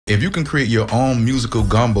if you can create your own musical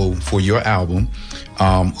gumbo for your album,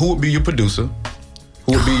 who would be your producer?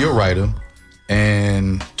 Who would be your writer?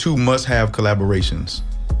 And 2 must-have collaborations.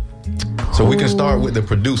 So we can start with the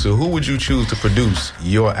producer. Who would you choose to produce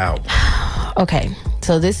your album? Okay,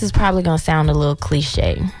 so this is probably going to sound a little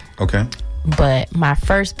cliche. Okay. But my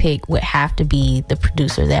first pick would have to be the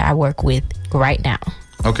producer that I work with right now.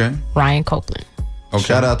 Okay. Ryan Copeland. Okay.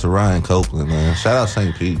 Shout out to Ryan Copeland, man. Shout out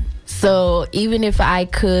St. Pete. So even if I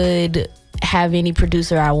could have any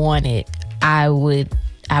producer I wanted, I would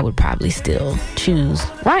probably still choose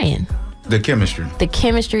Ryan. The chemistry. The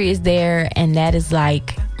chemistry is there, and that is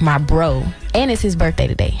like my bro. And it's his birthday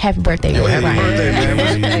today. Happy birthday, Yo, happy Ryan.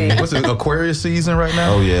 birthday, man. What's it, Aquarius season right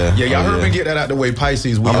now? Oh, yeah. Yeah, y'all heard me get that out the way.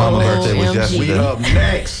 Pisces, we My up mama's next. birthday was OMG. yesterday. We up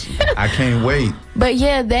next. I can't wait. But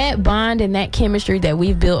yeah, that bond and that chemistry that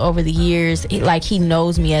we've built over the years, he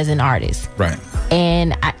knows me as an artist. Right.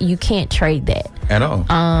 And you can't trade that. At all.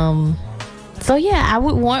 So yeah, I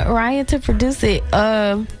would want Ryan to produce it.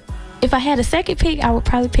 If I had a second pick, I would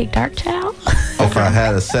probably pick Dark Child. If I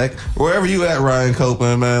had a wherever you at, Ryan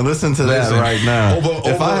Copeland, man, listen to that right now.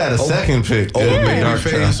 If I had a second pick, over it would be Dark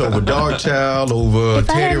Babyface, Child. over Dark Child, over If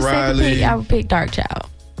I had Teddy a second Riley. pick, I would pick Dark Child.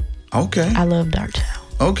 Okay. I love Dark Child.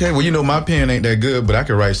 Okay, well, my pen ain't that good, but I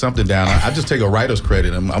can write something down. I just take a writer's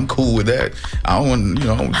credit. I'm cool with that. I don't want, I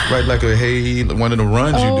don't write like a one of the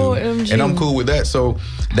runs you do. OMG. And I'm cool with that. So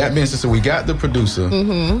that being said, so we got the producer.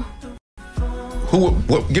 Mm-hmm.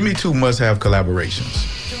 Give me 2 must-have collaborations.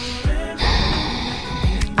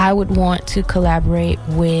 I would want to collaborate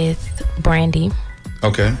with Brandy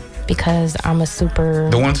Okay. because I'm a super...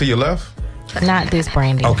 The one to your left? Not this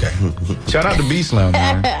Brandy. Okay. Shout out to B Slam,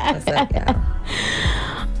 man.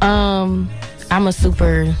 I'm a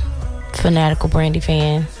super fanatical Brandy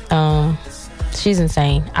fan. She's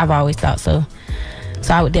insane. I've always thought so.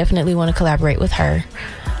 So I would definitely want to collaborate with her.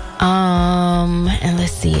 And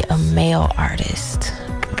let's see, a male artist.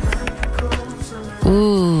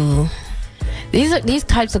 Ooh. These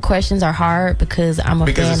types of questions are hard because I'm a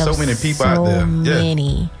fan there's so of many people so out there. Yeah.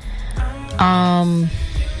 many. I'm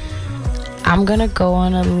gonna go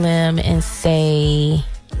on a limb and say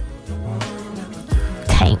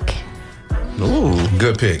Tank. Ooh,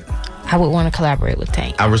 good pick. I would want to collaborate with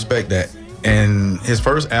Tank. I respect that. And his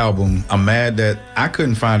first album, I'm mad that I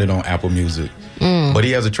couldn't find it on Apple Music. But he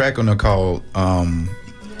has a track on there called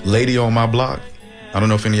Lady on My Block. I don't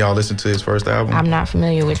know if any of y'all listened to his first album. I'm not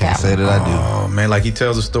familiar with Can't that say one. that I do. Oh, man, like he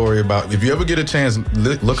tells a story about, if you ever get a chance,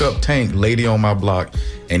 look up Tank, Lady on My Block,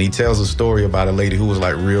 and he tells a story about a lady who was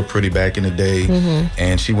like real pretty back in the day,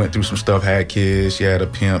 and she went through some stuff, had kids, she had a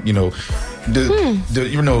pimp,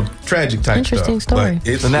 tragic type Interesting stuff. story. But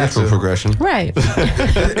It's a natural progression. Right.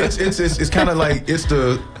 it's kind of like, it's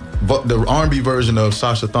the R&B version of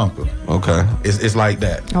Sasha Thumper. Okay. It's like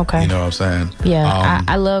that. Okay. You know what I'm saying? Yeah,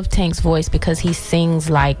 I love Tank's voice because he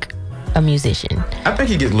sings like a musician. I think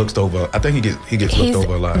he gets looked over. I think he gets looked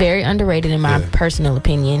over a lot. Very underrated in my personal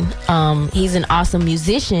opinion. He's an awesome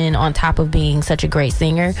musician on top of being such a great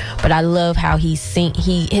singer. But I love how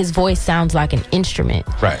his voice sounds like an instrument.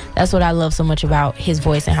 Right. That's what I love so much about his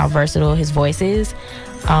voice and how versatile his voice is.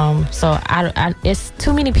 So it's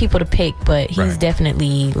too many people to pick, but he's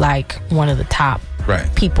definitely like one of the top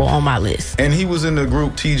people on my list. And he was in the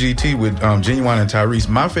group TGT with Genuine and Tyrese.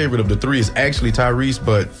 My favorite of the 3 is actually Tyrese,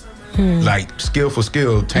 but like skill for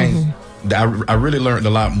skill, Tank. I really learned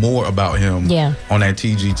a lot more about him on that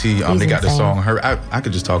TGT. They got the song Her. I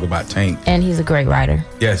could just talk about Tank. And he's a great writer.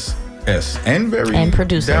 Yes. And very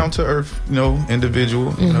producer. Down to earth,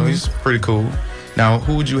 individual. He's pretty cool. Now,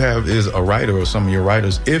 who would you have as a writer or some of your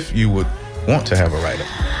writers if you would want to have a writer?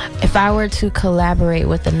 If I were to collaborate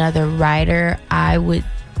with another writer, I would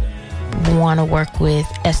want to work with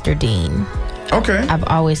Esther Dean. Okay. I've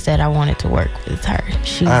always said I wanted to work with her.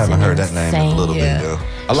 She's I haven't heard that name in a little bit, though.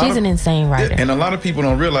 She's an insane writer. And a lot of people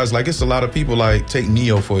don't realize, like, it's a lot of people, like, take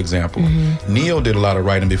Neo, for example. Neo did a lot of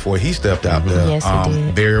writing before he stepped out there. Yes, he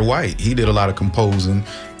did. Barry White, he did a lot of composing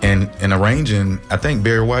and arranging. I think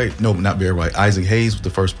not Barry White, Isaac Hayes was the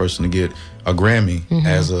first person to get a Grammy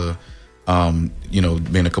as a,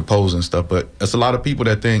 being a composer and stuff. But it's a lot of people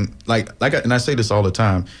that think, and I say this all the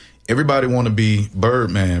time, everybody want to be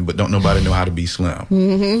Birdman, but don't nobody know how to be Slim.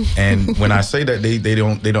 And when I say that, they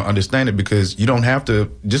don't understand it, because you don't have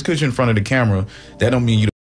to, just because you're in front of the camera, that don't mean you